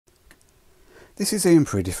This is Ian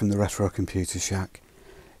Priddey from the Retro Computer Shack.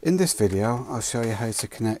 In this video I'll show you how to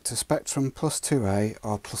connect a Spectrum Plus 2A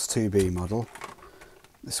or Plus 2B model.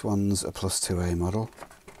 This one's a Plus 2A model.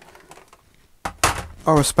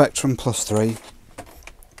 Or a Spectrum Plus 3,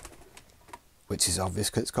 which is obvious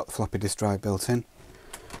because it's got the floppy disk drive built in,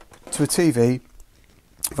 to a TV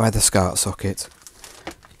via the Scart socket.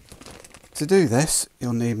 To do this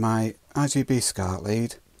you'll need my RGB Scart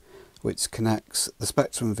lead, which connects the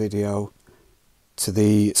Spectrum video to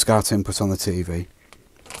the Scart input on the TV.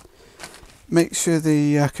 Make sure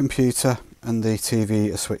the computer and the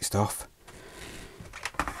TV are switched off.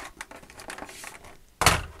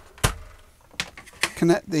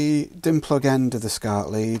 Connect the DIN plug end of the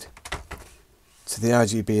Scart lead to the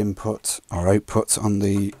RGB input or output on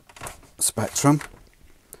the Spectrum.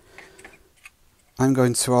 I'm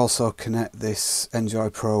going to also connect this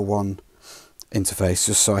Enjoy Pro 1 interface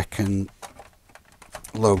just so I can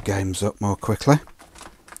load games up more quickly.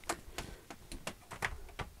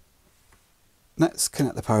 Next,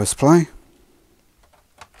 connect the power supply.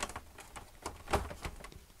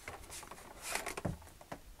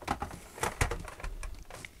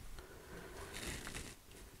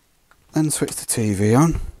 Then switch the TV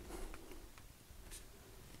on.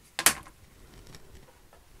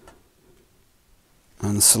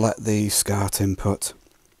 And select the Scart input.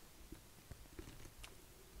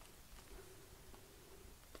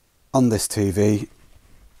 On this TV,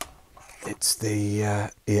 it's the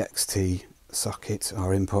EXT socket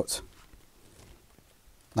or input.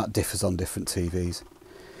 That differs on different TVs.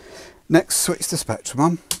 Next, switch the Spectrum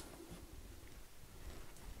on.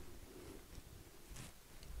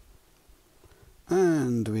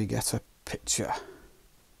 And we get a picture.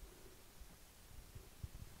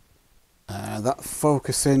 That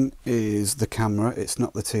focusing is the camera, it's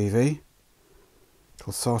not the TV.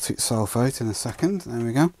 It'll sort itself out in a second. There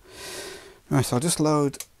we go. Right, so I'll just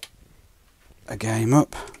load a game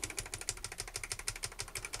up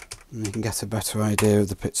and you can get a better idea of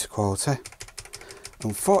the picture quality.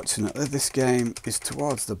 Unfortunately, this game is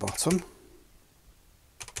towards the bottom.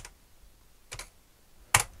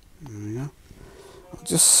 There we go. I'll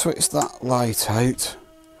just switch that light out.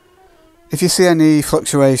 If you see any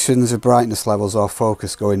fluctuations of brightness levels or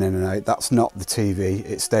focus going in and out, that's not the TV,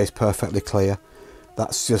 it stays perfectly clear.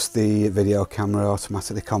 That's just the video camera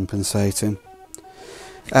automatically compensating.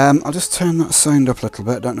 I'll just turn that sound up a little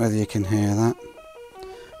bit, don't know whether you can hear that.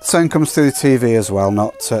 The sound comes through the TV as well,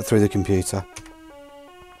 not through the computer.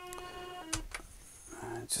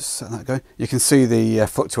 Just set that going. You can see the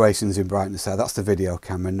fluctuations in brightness there, that's the video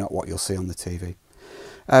camera, not what you'll see on the TV.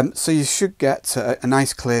 So you should get a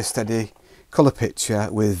nice clear steady colour picture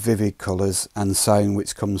with vivid colours and sound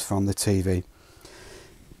which comes from the TV.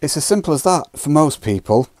 It's as simple as that for most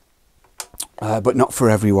people, but not for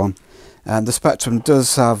everyone. The Spectrum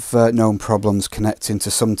does have known problems connecting to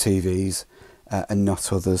some TVs and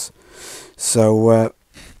not others. So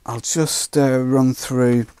I'll just run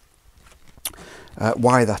through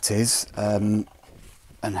why that is and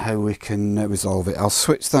how we can resolve it. I'll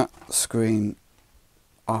switch that screen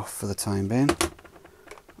off for the time being.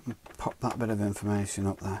 Pop that bit of information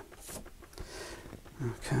up there.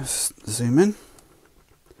 Okay, let's zoom in.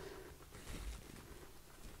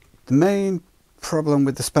 The main problem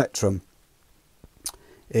with the Spectrum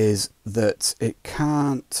is that it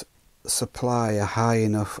can't supply a high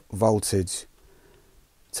enough voltage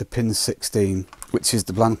to pin 16, which is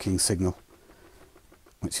the blanking signal,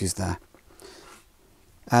 which is there.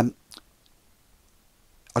 I'll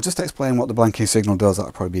just explain what the blanking signal does,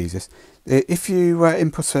 that'll probably be easiest. If you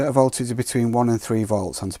input a voltage of between 1 and 3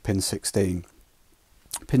 volts onto pin 16,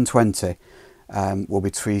 pin 20 will be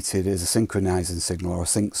treated as a synchronizing signal or a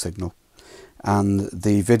sync signal, and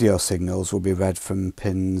the video signals will be read from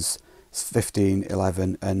pins 15,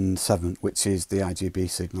 11 and 7, which is the RGB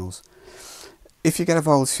signals. If you get a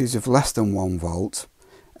voltage of less than 1 volt,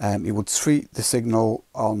 it will treat the signal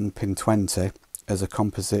on pin 20 as a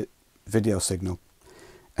composite video signal,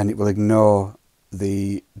 and it will ignore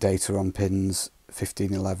the data on pins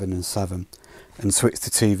 15, 11 and 7 and switch the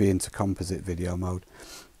TV into composite video mode.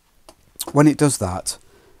 When it does that,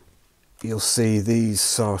 you'll see these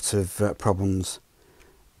sort of problems.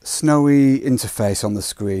 Snowy interface on the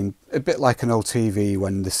screen, a bit like an old TV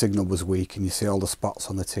when the signal was weak and you see all the spots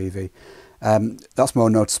on the TV. That's more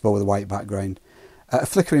noticeable with a white background. A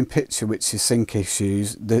flickering picture, which is sync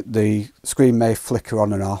issues. The screen may flicker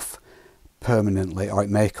on and off permanently, or it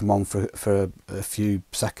may come on for a few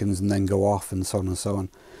seconds and then go off, and so on and so on.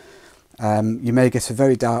 You may get a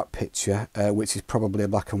very dark picture, which is probably a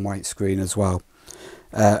black and white screen as well.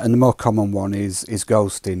 And the more common one is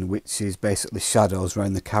ghosting, which is basically shadows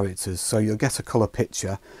around the characters. So you'll get a colour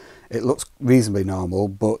picture. It looks reasonably normal,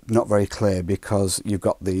 but not very clear because you've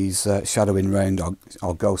got these shadowing round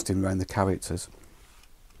or ghosting around the characters.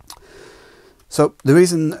 So the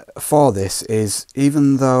reason for this is,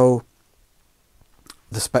 even though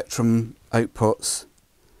the Spectrum outputs,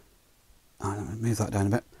 move that down a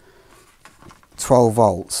bit, 12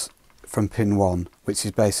 volts from pin 1, which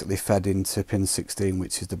is basically fed into pin 16,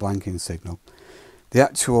 which is the blanking signal. The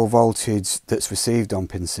actual voltage that's received on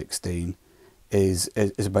pin 16 is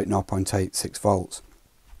about 0.86 volts.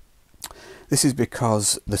 This is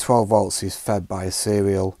because the 12 volts is fed by a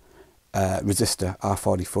serial resistor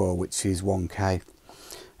R44, which is 1K.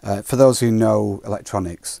 For those who know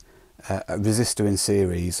electronics, a resistor in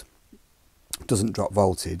series doesn't drop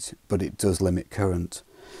voltage, but it does limit current.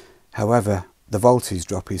 However, the voltage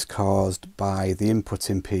drop is caused by the input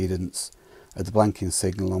impedance of the blanking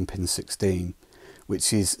signal on pin 16,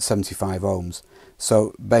 which is 75 ohms.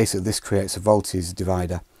 So basically this creates a voltage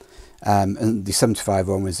divider, and the 75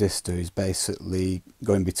 ohm resistor is basically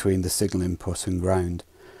going between the signal input and ground,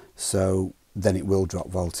 so then it will drop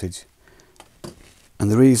voltage.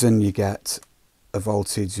 And the reason you get a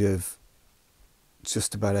voltage of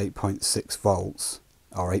just about 8.6 volts,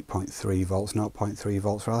 or 8.3 volts, 0.3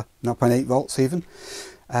 volts rather, 0.8 volts even,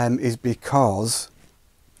 is because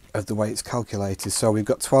of the way it's calculated. So we've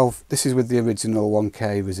got 12, this is with the original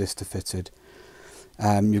 1K resistor fitted.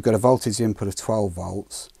 You've got a voltage input of 12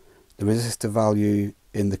 volts. The resistor value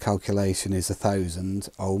in the calculation is 1000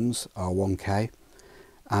 ohms, or 1K,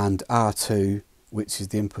 and R2, which is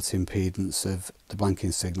the input impedance of the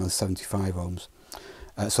blanking signal, is 75 ohms.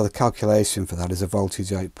 So the calculation for that is a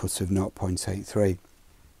voltage output of 0.83.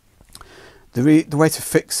 The way to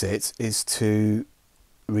fix it is to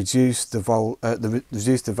reduce the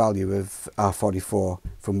value of R44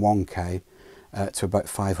 from 1K to about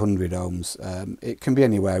 500 ohms. It can be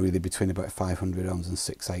anywhere really between about 500 ohms and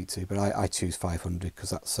 680, but I choose 500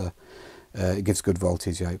 because that's it gives good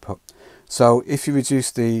voltage output. So if you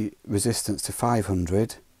reduce the resistance to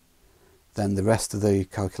 500, then the rest of the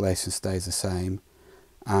calculation stays the same,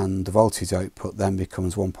 and the voltage output then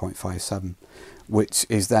becomes 1.57, which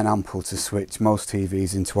is then ample to switch most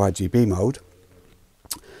TVs into RGB mode,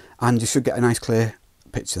 and you should get a nice clear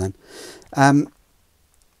picture then.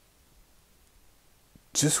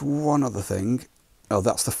 Just one other thing,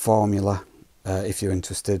 that's the formula if you're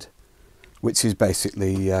interested, which is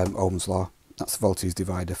basically Ohm's law. That's the voltage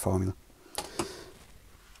divider formula.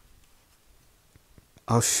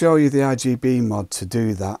 I'll show you the RGB mod to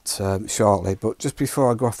do that shortly, but just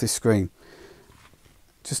before I go off this screen,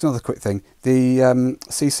 just another quick thing. The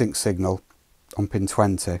C-Sync signal on pin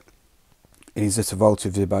 20 is at a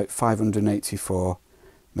voltage of about 584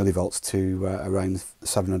 millivolts to around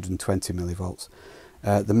 720 millivolts.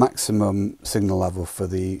 The maximum signal level for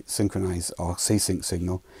the synchronized or C-Sync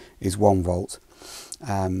signal is 1 volt,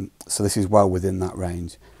 so this is well within that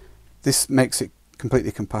range. This makes it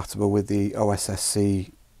completely compatible with the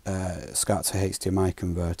OSSC Scart to HDMI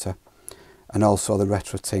converter, and also the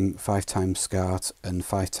RetroTink 5x Scart and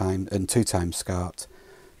 2x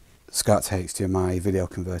Scart to HDMI video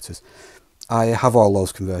converters. I have all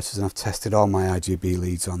those converters and I've tested all my RGB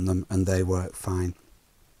leads on them and they work fine.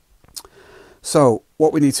 So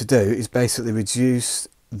what we need to do is basically reduce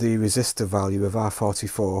the resistor value of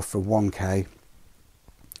R44 from 1K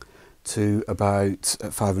to about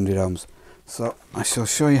 500 ohms. So I shall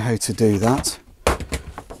show you how to do that.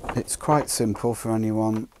 It's quite simple for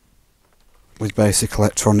anyone with basic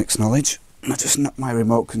electronics knowledge. I just knock my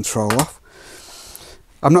remote control off.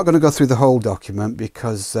 I'm not going to go through the whole document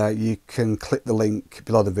because you can click the link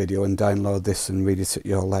below the video and download this and read it at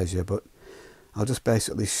your leisure, but I'll just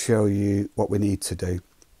basically show you what we need to do.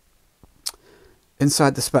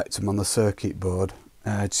 Inside the Spectrum on the circuit board,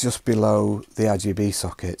 just below the RGB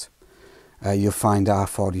socket, you'll find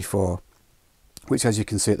R44, which as you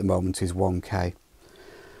can see at the moment is 1K.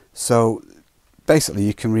 So basically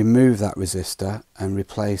you can remove that resistor and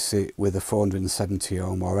replace it with a 470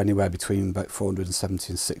 ohm, or anywhere between about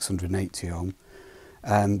 470 and 680 ohm,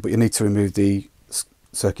 but you need to remove the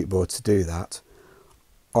circuit board to do that.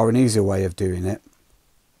 Or an easier way of doing it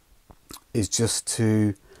is just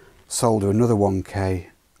to solder another 1K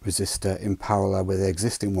resistor in parallel with the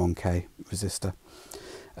existing 1K resistor.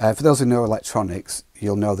 For those who know electronics,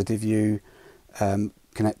 you'll know that if you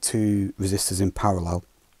connect two resistors in parallel,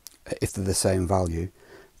 if they're the same value,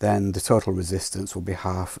 then the total resistance will be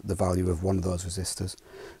half the value of one of those resistors.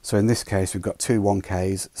 So in this case we've got two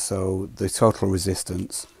 1Ks, so the total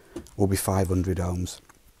resistance will be 500 ohms.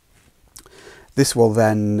 This will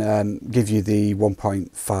then give you the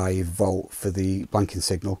 1.5 volt for the blanking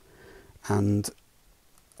signal, and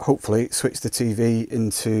hopefully switch the TV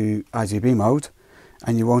into RGB mode,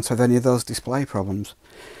 and you won't have any of those display problems.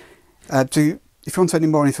 If you want any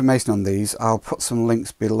more information on these, I'll put some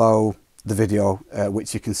links below the video,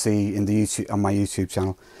 which you can see in the on my YouTube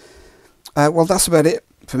channel. Well, that's about it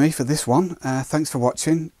for me for this one. Thanks for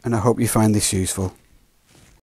watching, and I hope you find this useful.